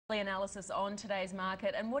Analysis on today's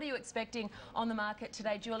market, and what are you expecting on the market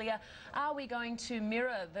today, Julia? Are we going to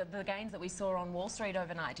mirror the gains that we saw on Wall Street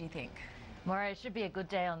overnight, do you think? Myer, it should be a good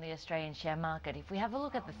day on the Australian share market. If we have a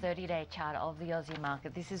look at the 30-day chart of the Aussie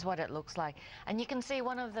market, this is what it looks like. And you can see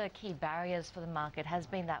one of the key barriers for the market has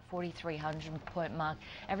been that 4,300 point mark.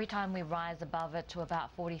 Every time we rise above it to about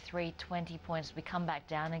 4320 points, we come back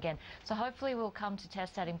down again. So hopefully we'll come to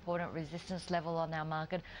test that important resistance level on our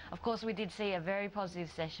market. Of course, we did see a very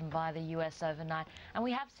positive session by the US overnight, and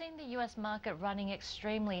we have seen the US market running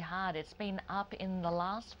extremely hard. It's been up in the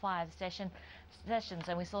last 5 sessions,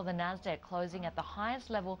 and we saw the Nasdaq closing at the highest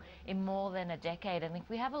level in more than a decade. And if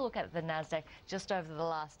we have a look at the Nasdaq just over the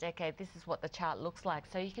last decade, this is what the chart looks like.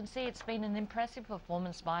 So you can see it's been an impressive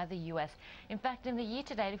performance by the US. In fact, in the year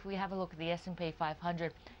to date, if we have a look at the S&P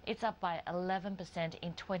 500, it's up by 11%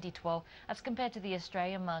 in 2012 as compared to the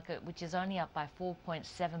Australian market, which is only up by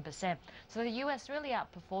 4.7%. So the US really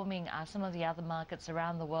outperforming some of the other markets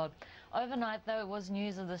around the world. Overnight, though, it was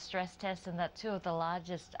news of the stress test and that 2 of the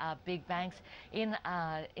largest big banks in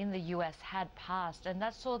the US had passed, and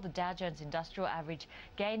that saw the Dow Jones Industrial Average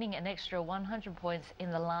gaining an extra 100 points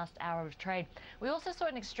in the last hour of trade. We also saw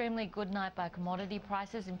an extremely good night by commodity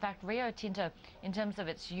prices. In fact, Rio Tinto, in terms of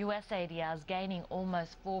its US ADRs, gaining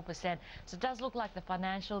almost 4%. So it does look like the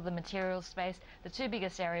financial, the materials space, the 2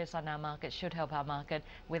 biggest areas on our market, should help our market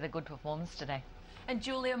with a good performance today. And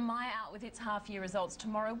Julia, Myer out with its half-year results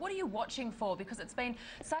tomorrow. What are you watching for? Because it's been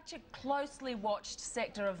such a closely watched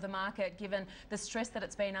sector of the market, given the stress that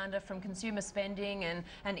it's been under from consumer spending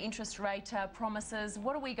and interest rate promises.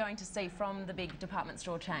 What are we going to see from the big department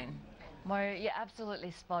store chain? Myer, you're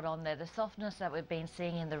absolutely spot on there. The softness that we've been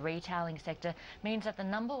seeing in the retailing sector means that the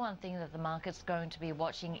number one thing that the market's going to be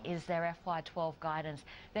watching is their FY12 guidance.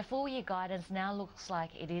 Their full-year guidance now looks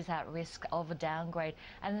like it is at risk of a downgrade,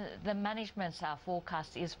 and the management's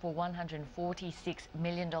forecast is for $146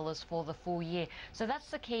 million for the full year. So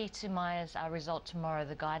that's the key to Myer's result tomorrow,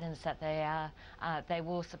 the guidance that they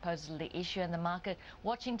will supposedly issue, and the market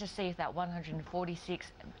watching to see if that $146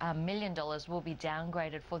 million will be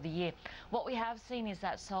downgraded for the year. What we have seen is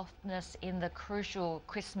that softness in the crucial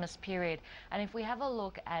Christmas period, and if we have a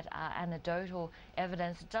look at anecdotal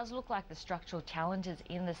evidence, it does look like the structural challenges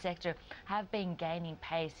in the sector have been gaining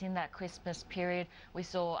pace in that Christmas period. We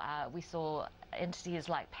saw entities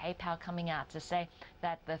like PayPal coming out to say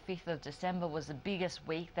that the 5th of December was the biggest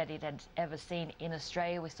week that it had ever seen in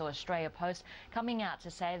Australia. We saw Australia Post coming out to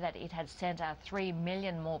say that it had sent out 3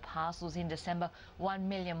 million more parcels in December, 1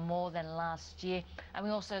 million more than last year. And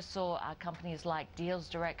we also saw companies like Deals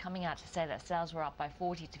Direct coming out to say that sales were up by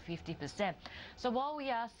 40 to 50%. So while we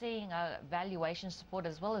are seeing valuation support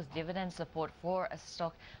as well as dividend support for a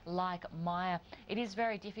stock like Myer, it is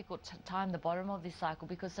very difficult to time the bottom of this cycle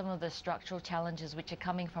because some of the structural challenges which are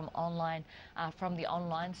coming from the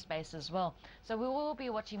online space as well. So we will be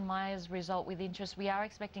watching Myer's result with interest. We are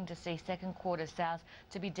expecting to see second quarter sales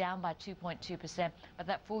to be down by 2.2%, but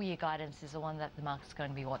that full year guidance is the one that the market's going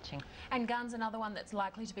to be watching. And Gun's another one that's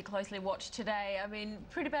likely to be closely watched today. I mean,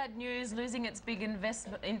 pretty bad news, losing its big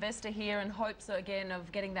investor here, and hopes again of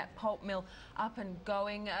getting that pulp mill up and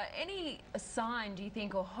going. Any sign, do you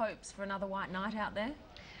think, or hopes for another white night out there?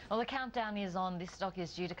 Well, the countdown is on. This stock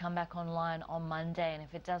is due to come back online on Monday, and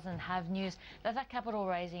if it doesn't have news that capital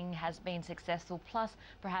raising has been successful, plus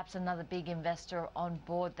perhaps another big investor on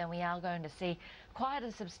board, then we are going to see quite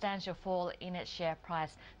a substantial fall in its share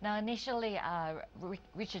price. Now, initially,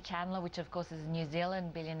 Richard Chandler, which of course is a New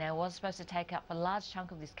Zealand billionaire, was supposed to take up a large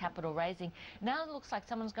chunk of this capital raising. Now it looks like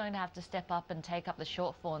someone's going to have to step up and take up the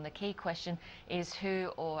shortfall, and the key question is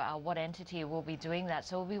who or what entity will be doing that.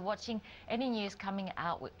 So we'll be watching any news coming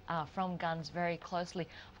out from Gunns very closely.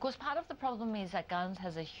 Of course, part of the problem is that Gunns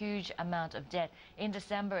has a huge amount of debt. In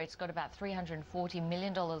December, it's got about $340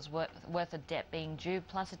 million worth of debt being due,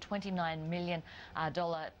 plus a $29 million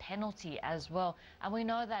penalty as well. And we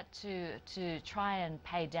know that to try and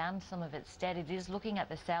pay down some of its debt, it is looking at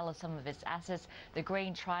the sale of some of its assets, the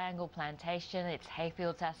Green Triangle Plantation, its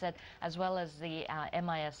Hayfields asset, as well as the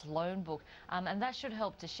MIS loan book. And that should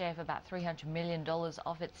help to shave about $300 million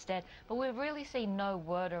off its debt. But we've really seen no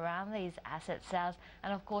word around these asset sales,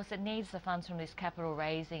 and of course it needs the funds from this capital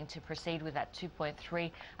raising to proceed with that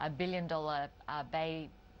 $2.3 billion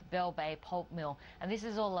Bell Bay pulp mill, and this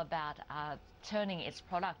is all about turning its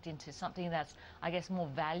product into something that's, I guess, more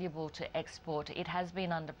valuable to export. It has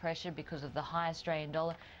been under pressure because of the high Australian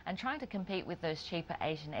dollar and trying to compete with those cheaper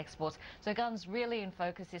Asian exports. So Gunns really in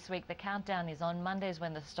focus this week. The countdown is on. Mondays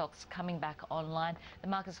when the stock's coming back online. The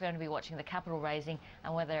market's going to be watching the capital raising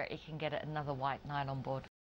and whether it can get another white knight on board.